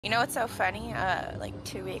You know what's so funny? Like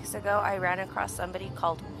 2 weeks ago, I ran across somebody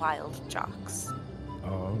called Wild Jocks.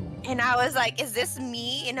 Oh. And I was like, is this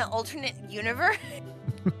me in an alternate universe?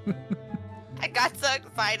 I got so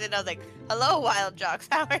excited. I was like, hello, Wild Jocks.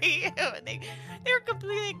 How are you? And they were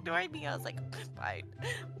completely ignoring me. I was like, fine,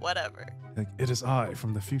 whatever. Like, it is I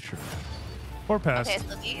from the future. Or past. Okay,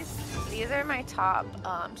 so these are my top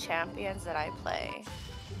champions that I play.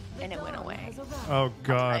 And it went away. Oh,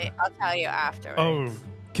 God. I'll tell you afterwards. Oh,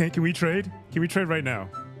 can we trade? Can we trade right now?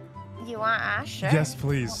 You want Ash? Sure. Yes,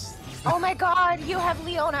 please. Oh my God, you have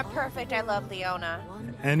Leona. Perfect. I love Leona.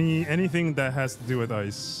 Anything that has to do with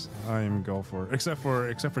ice, I'm go for. Except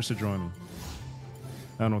for Sidroni.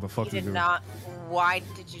 I don't know what the fuck to You do. did not. Why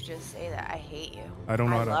did you just say that? I hate you. I don't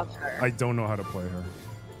know how to. love her. I don't know how to play her.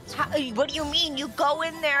 What do you mean? You go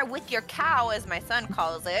in there with your cow, as my son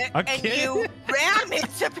calls it, and you ram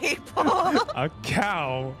into people. A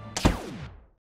cow?